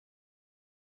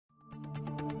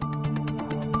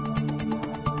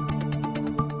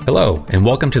Hello, and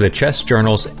welcome to the Chest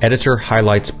Journal's Editor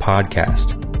Highlights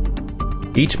podcast.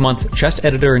 Each month, Chest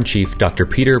Editor-in-Chief Dr.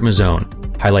 Peter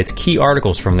Mazzone highlights key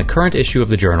articles from the current issue of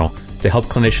the journal to help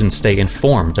clinicians stay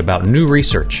informed about new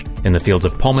research in the fields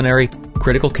of pulmonary,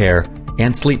 critical care,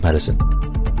 and sleep medicine.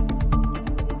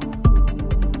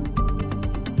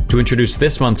 To introduce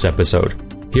this month's episode,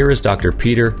 here is Dr.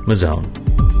 Peter Mazzone.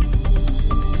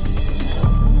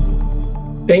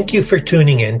 Thank you for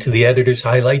tuning in to the Editor's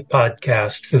Highlight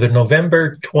podcast for the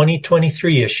November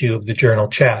 2023 issue of the journal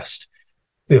Chest.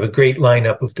 We have a great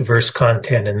lineup of diverse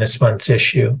content in this month's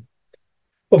issue.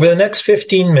 Over the next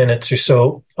 15 minutes or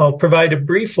so, I'll provide a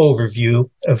brief overview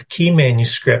of key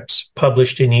manuscripts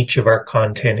published in each of our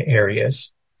content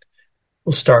areas.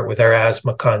 We'll start with our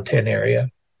asthma content area.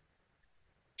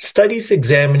 Studies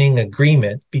examining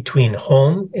agreement between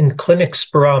home and clinic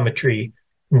spirometry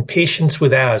in patients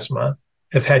with asthma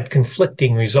have had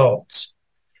conflicting results.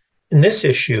 In this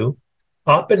issue,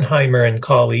 Oppenheimer and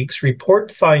colleagues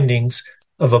report findings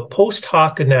of a post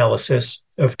hoc analysis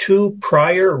of two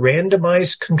prior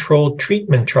randomized controlled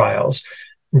treatment trials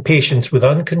in patients with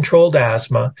uncontrolled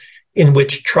asthma in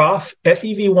which trough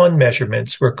FEV1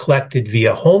 measurements were collected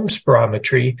via home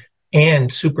spirometry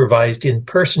and supervised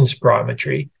in-person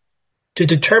spirometry to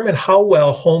determine how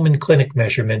well home and clinic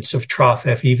measurements of trough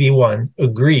FEV1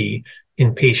 agree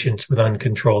in patients with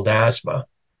uncontrolled asthma.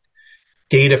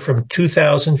 Data from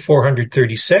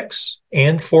 2,436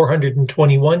 and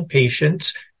 421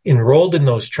 patients enrolled in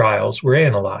those trials were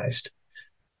analyzed.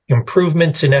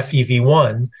 Improvements in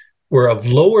FEV1 were of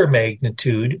lower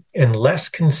magnitude and less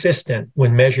consistent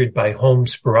when measured by home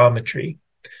spirometry.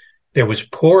 There was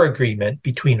poor agreement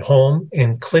between home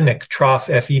and clinic trough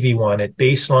FEV1 at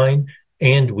baseline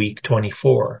and week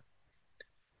 24.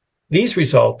 These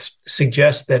results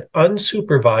suggest that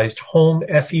unsupervised home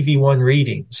FEV1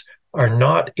 readings are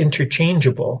not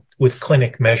interchangeable with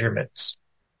clinic measurements.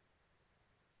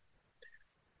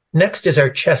 Next is our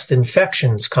chest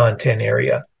infections content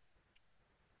area.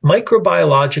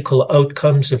 Microbiological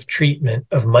outcomes of treatment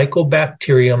of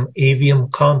Mycobacterium avium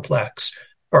complex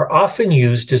are often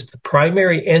used as the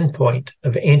primary endpoint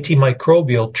of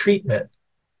antimicrobial treatment,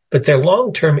 but their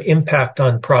long-term impact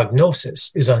on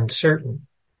prognosis is uncertain.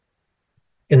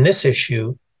 In this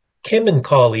issue, Kim and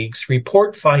colleagues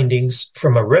report findings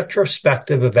from a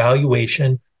retrospective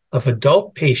evaluation of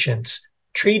adult patients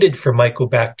treated for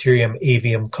Mycobacterium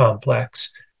avium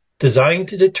complex, designed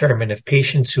to determine if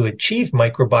patients who achieve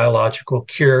microbiological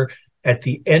cure at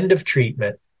the end of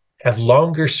treatment have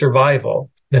longer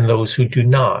survival than those who do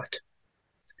not.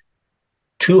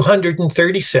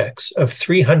 236 of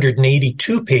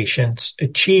 382 patients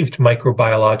achieved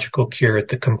microbiological cure at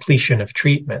the completion of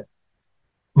treatment.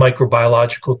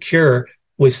 Microbiological cure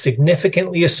was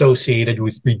significantly associated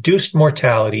with reduced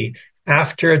mortality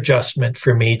after adjustment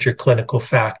for major clinical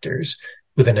factors,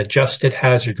 with an adjusted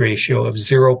hazard ratio of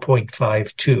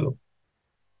 0.52.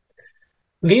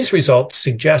 These results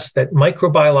suggest that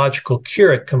microbiological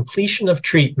cure at completion of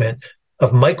treatment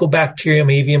of Mycobacterium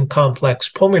avium complex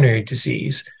pulmonary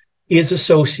disease is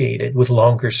associated with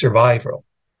longer survival.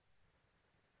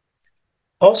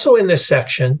 Also in this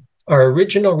section are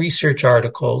original research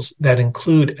articles that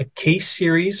include a case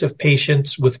series of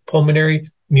patients with pulmonary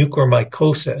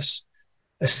mucormycosis,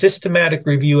 a systematic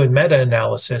review and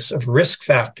meta-analysis of risk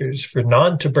factors for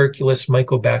non-tuberculous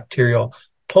mycobacterial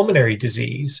pulmonary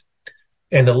disease,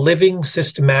 and a living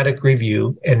systematic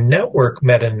review and network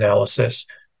meta-analysis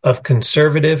of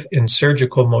conservative and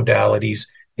surgical modalities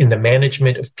in the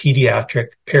management of pediatric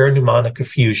parapneumonic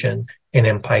effusion and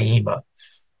empyema.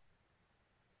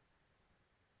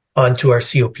 On to our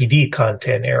COPD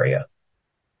content area.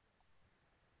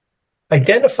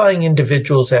 Identifying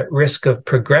individuals at risk of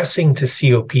progressing to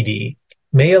COPD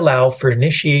may allow for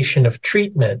initiation of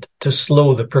treatment to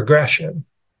slow the progression.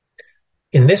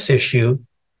 In this issue,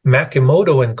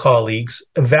 Makimoto and colleagues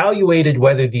evaluated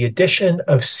whether the addition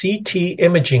of CT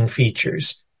imaging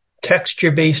features,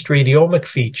 texture-based radiomic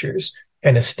features,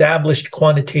 and established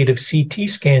quantitative CT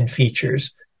scan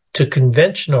features to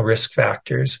conventional risk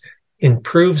factors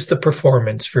improves the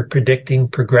performance for predicting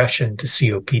progression to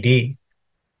COPD.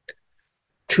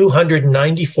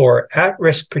 294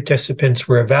 at-risk participants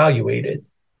were evaluated,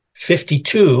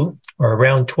 52, or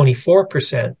around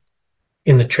 24%,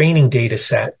 in the training data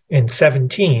set, and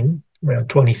 17, around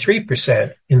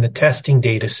 23%, in the testing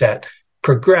data set,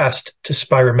 progressed to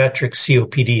spirometric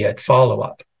COPD at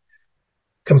follow-up.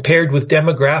 Compared with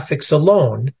demographics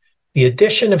alone, the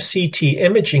addition of CT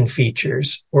imaging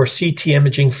features, or CT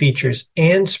imaging features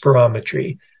and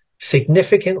spirometry,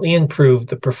 significantly improved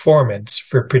the performance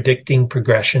for predicting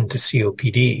progression to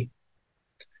COPD.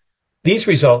 These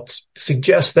results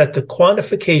suggest that the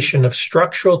quantification of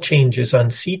structural changes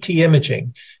on CT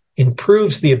imaging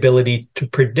improves the ability to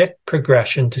predict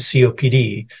progression to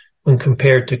COPD when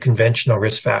compared to conventional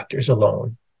risk factors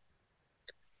alone.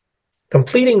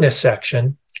 Completing this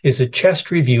section is a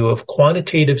chest review of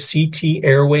quantitative CT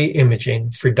airway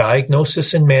imaging for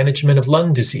diagnosis and management of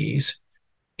lung disease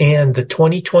and the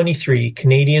 2023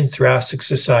 Canadian Thoracic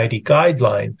Society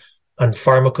guideline on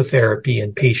pharmacotherapy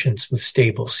in patients with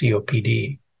stable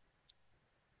COPD.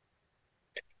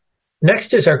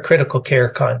 Next is our critical care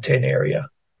content area.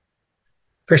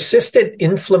 Persistent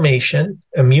inflammation,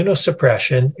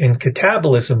 immunosuppression, and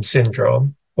catabolism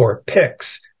syndrome, or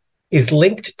PICS, is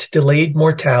linked to delayed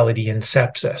mortality and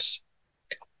sepsis.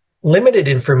 Limited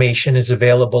information is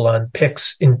available on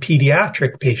PICS in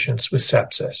pediatric patients with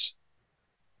sepsis.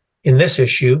 In this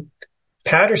issue,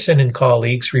 Patterson and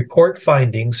colleagues report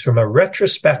findings from a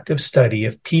retrospective study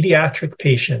of pediatric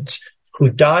patients who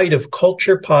died of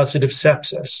culture-positive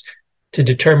sepsis to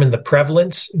determine the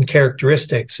prevalence and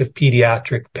characteristics of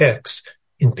pediatric PICS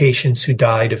in patients who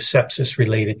died of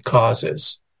sepsis-related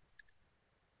causes.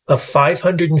 Of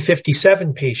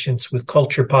 557 patients with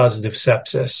culture-positive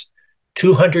sepsis,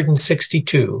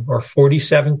 262, or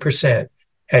 47%,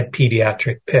 had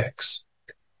pediatric PICS.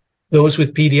 Those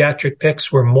with pediatric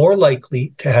PICS were more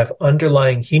likely to have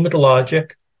underlying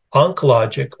hematologic,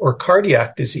 oncologic, or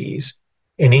cardiac disease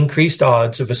and increased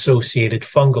odds of associated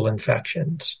fungal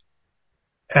infections.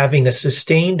 Having a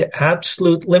sustained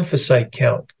absolute lymphocyte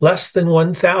count less than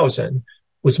 1,000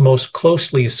 was most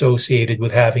closely associated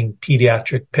with having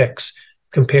pediatric PICS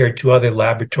compared to other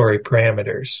laboratory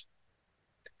parameters.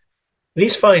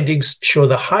 These findings show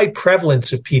the high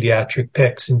prevalence of pediatric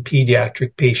PICS in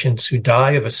pediatric patients who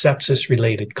die of a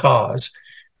sepsis-related cause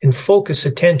and focus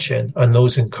attention on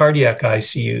those in cardiac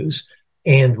ICUs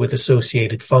and with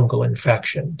associated fungal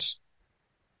infections.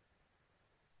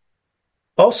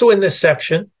 Also in this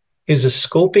section is a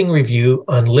scoping review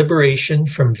on liberation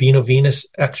from veno-venous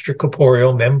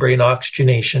extracorporeal membrane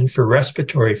oxygenation for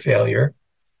respiratory failure,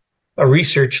 a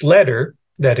research letter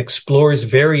that explores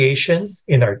variation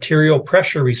in arterial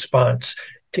pressure response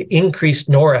to increased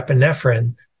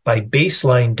norepinephrine by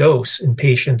baseline dose in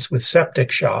patients with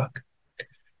septic shock,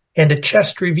 and a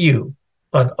chest review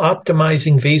on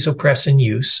optimizing vasopressin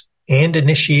use and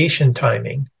initiation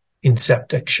timing in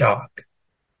septic shock.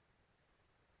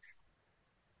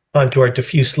 Onto our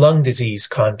diffuse lung disease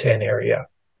content area.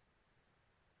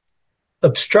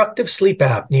 Obstructive sleep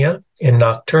apnea and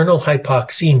nocturnal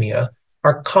hypoxemia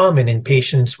are common in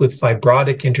patients with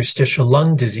fibrotic interstitial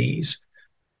lung disease,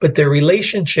 but their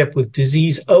relationship with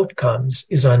disease outcomes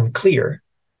is unclear.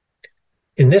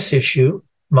 In this issue,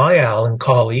 Mayal and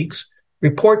colleagues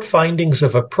report findings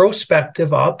of a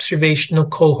prospective observational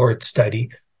cohort study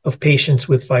of patients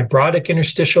with fibrotic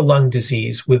interstitial lung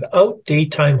disease without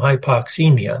daytime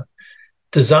hypoxemia,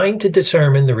 designed to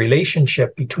determine the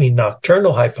relationship between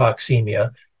nocturnal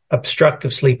hypoxemia,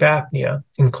 obstructive sleep apnea,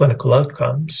 and clinical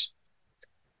outcomes.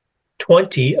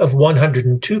 20 of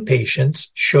 102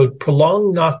 patients showed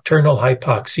prolonged nocturnal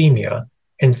hypoxemia,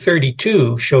 and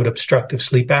 32 showed obstructive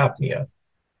sleep apnea.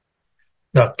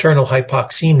 Nocturnal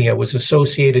hypoxemia was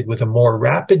associated with a more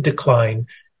rapid decline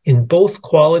in both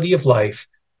quality of life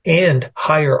and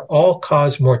higher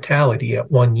all-cause mortality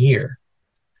at 1 year.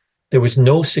 There was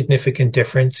no significant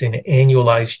difference in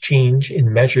annualized change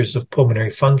in measures of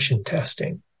pulmonary function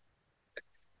testing.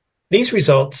 These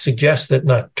results suggest that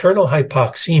nocturnal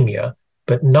hypoxemia,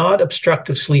 but not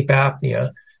obstructive sleep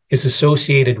apnea, is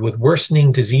associated with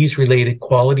worsening disease-related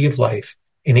quality of life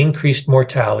and increased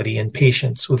mortality in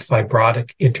patients with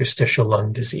fibrotic interstitial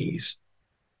lung disease.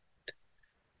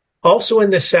 Also in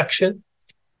this section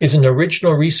is an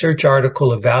original research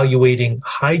article evaluating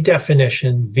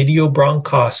high-definition video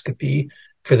bronchoscopy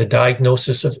for the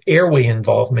diagnosis of airway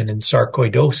involvement in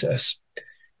sarcoidosis,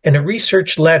 and a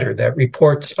research letter that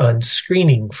reports on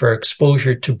screening for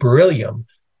exposure to beryllium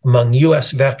among U.S.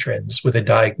 veterans with a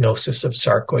diagnosis of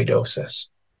sarcoidosis.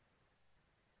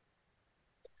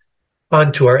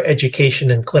 On to our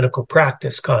education and clinical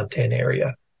practice content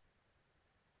area.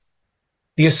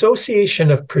 The association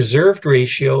of preserved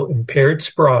ratio impaired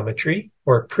spirometry,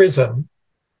 or PRISM,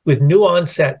 with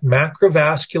new-onset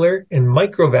macrovascular and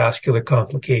microvascular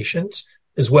complications,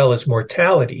 as well as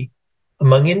mortality,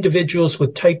 among individuals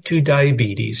with type 2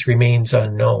 diabetes remains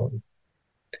unknown.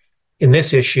 In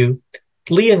this issue,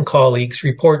 Lee and colleagues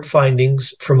report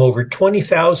findings from over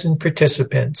 20,000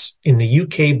 participants in the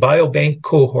UK Biobank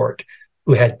cohort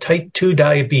who had type 2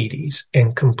 diabetes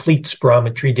and complete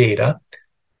spirometry data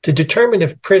to determine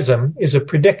if PRISM is a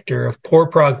predictor of poor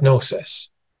prognosis.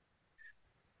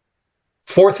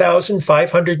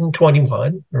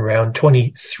 4,521, around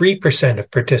 23%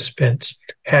 of participants,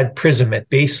 had PRISM at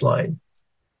baseline.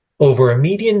 Over a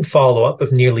median follow-up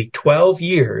of nearly 12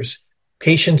 years,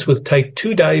 patients with type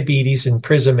 2 diabetes and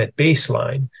PRISM at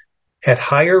baseline had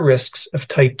higher risks of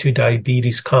type 2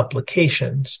 diabetes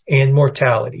complications and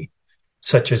mortality,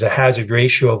 such as a hazard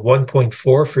ratio of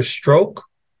 1.4 for stroke,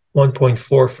 1.4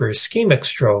 for ischemic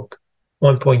stroke,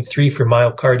 1.3 for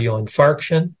myocardial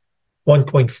infarction,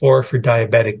 1.4 for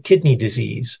diabetic kidney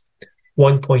disease,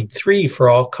 1.3 for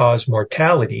all-cause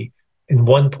mortality, and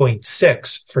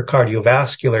 1.6 for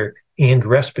cardiovascular and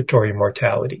respiratory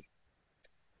mortality.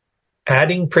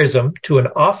 Adding PRISM to an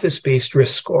office-based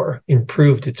risk score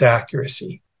improved its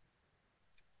accuracy.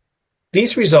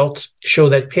 These results show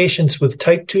that patients with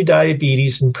type 2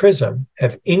 diabetes and PRISM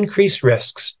have increased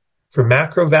risks for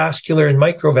macrovascular and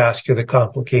microvascular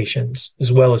complications,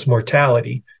 as well as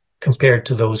mortality, compared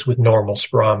to those with normal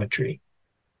spirometry.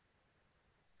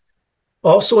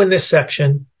 Also in this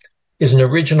section is an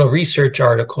original research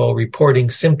article reporting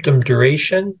symptom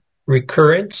duration,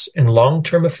 recurrence, and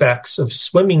long-term effects of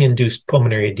swimming-induced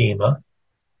pulmonary edema,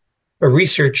 a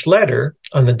research letter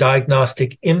on the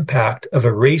diagnostic impact of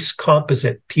a race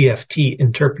composite PFT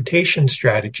interpretation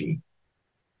strategy,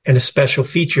 and a special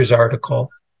features article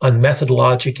on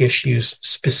methodologic issues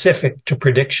specific to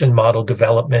prediction model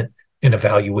development and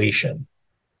evaluation.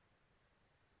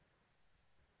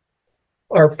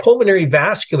 Our pulmonary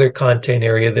vascular content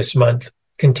area this month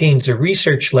contains a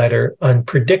research letter on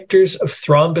predictors of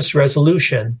thrombus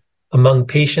resolution among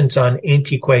patients on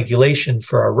anticoagulation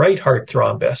for a right heart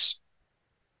thrombus.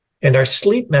 And our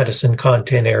sleep medicine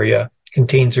content area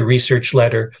contains a research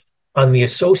letter on the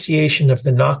association of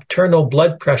the nocturnal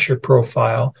blood pressure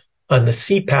profile on the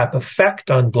CPAP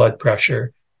effect on blood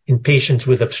pressure in patients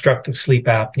with obstructive sleep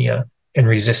apnea and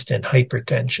resistant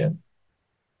hypertension.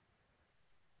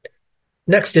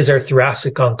 Next is our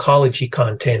thoracic oncology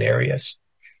content areas.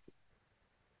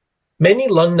 Many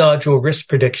lung nodule risk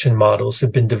prediction models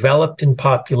have been developed in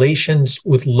populations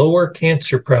with lower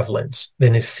cancer prevalence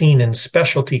than is seen in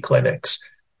specialty clinics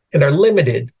and are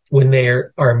limited when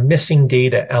there are missing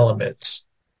data elements.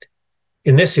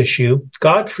 In this issue,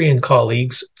 Godfrey and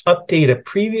colleagues update a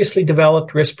previously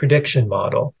developed risk prediction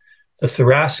model, the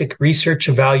Thoracic Research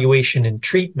Evaluation and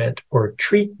Treatment, or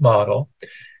TREAT model,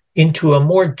 into a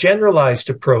more generalized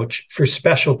approach for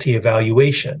specialty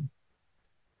evaluation.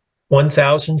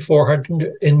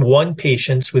 1,401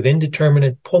 patients with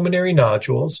indeterminate pulmonary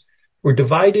nodules were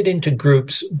divided into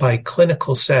groups by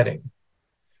clinical setting.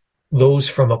 Those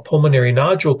from a pulmonary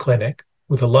nodule clinic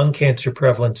with a lung cancer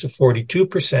prevalence of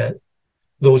 42%,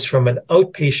 those from an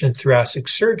outpatient thoracic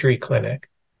surgery clinic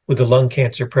with a lung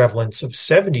cancer prevalence of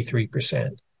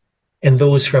 73%, and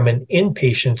those from an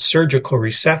inpatient surgical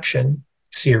resection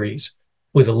series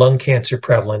with a lung cancer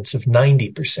prevalence of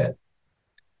 90%.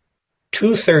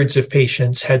 2/3 of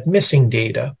patients had missing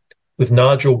data, with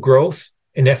nodule growth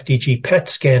and FDG PET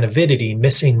scan avidity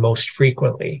missing most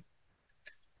frequently.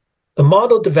 The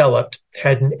model developed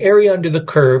had an area under the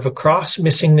curve across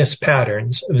missingness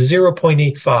patterns of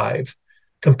 0.85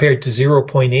 compared to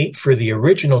 0.8 for the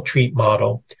original TREAT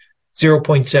model,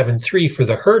 0.73 for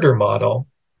the Herder model,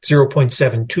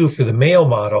 0.72 for the Mayo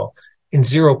model, and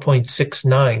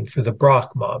 0.69 for the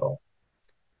Brock model.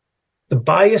 The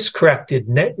bias-corrected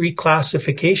net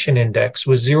reclassification index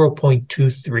was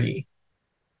 0.23.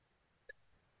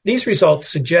 These results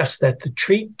suggest that the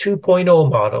TREAT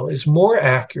 2.0 model is more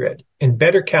accurate and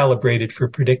better calibrated for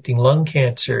predicting lung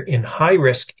cancer in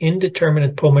high-risk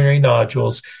indeterminate pulmonary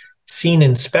nodules seen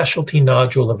in specialty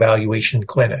nodule evaluation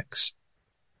clinics.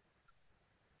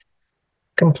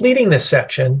 Completing this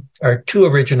section are two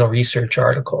original research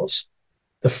articles.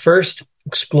 The first,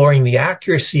 exploring the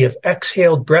accuracy of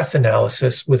exhaled breath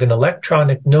analysis with an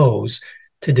electronic nose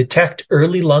to detect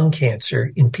early lung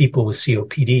cancer in people with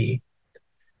COPD.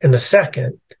 And the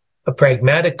second, a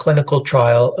pragmatic clinical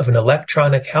trial of an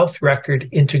electronic health record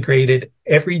integrated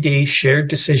everyday shared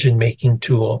decision-making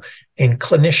tool and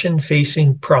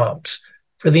clinician-facing prompts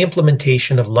for the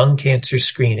implementation of lung cancer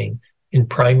screening in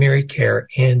primary care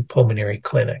and pulmonary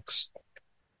clinics.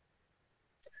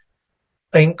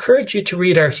 I encourage you to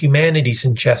read our Humanities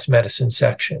in Chest Medicine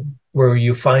section, where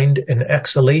you find an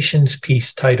exhalations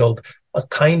piece titled A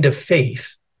Kind of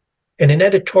Faith, and an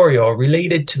editorial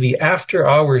related to the After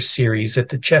Hours series at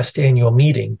the CHEST annual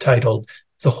meeting titled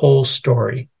The Whole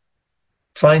Story.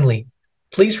 Finally,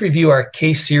 please review our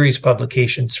case series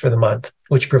publications for the month,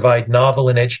 which provide novel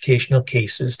and educational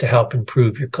cases to help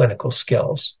improve your clinical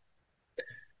skills.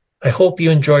 I hope you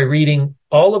enjoy reading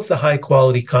all of the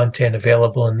high-quality content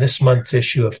available in this month's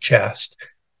issue of CHEST.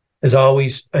 As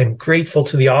always, I'm grateful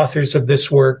to the authors of this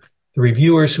work, the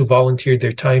reviewers who volunteered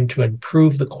their time to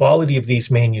improve the quality of these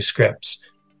manuscripts,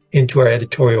 and to our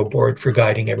editorial board for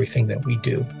guiding everything that we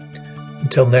do.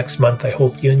 Until next month, I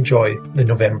hope you enjoy the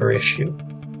November issue.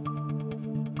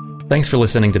 Thanks for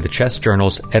listening to the Chess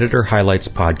Journal's Editor Highlights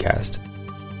podcast.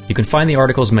 You can find the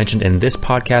articles mentioned in this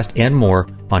podcast and more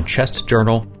on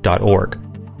chessjournal.org.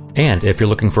 And if you're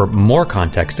looking for more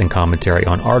context and commentary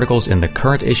on articles in the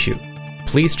current issue,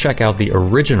 please check out the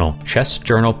original Chess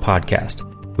Journal podcast,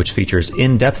 which features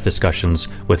in-depth discussions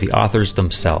with the authors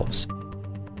themselves.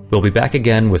 We'll be back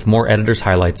again with more Editor's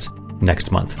Highlights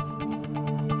next month.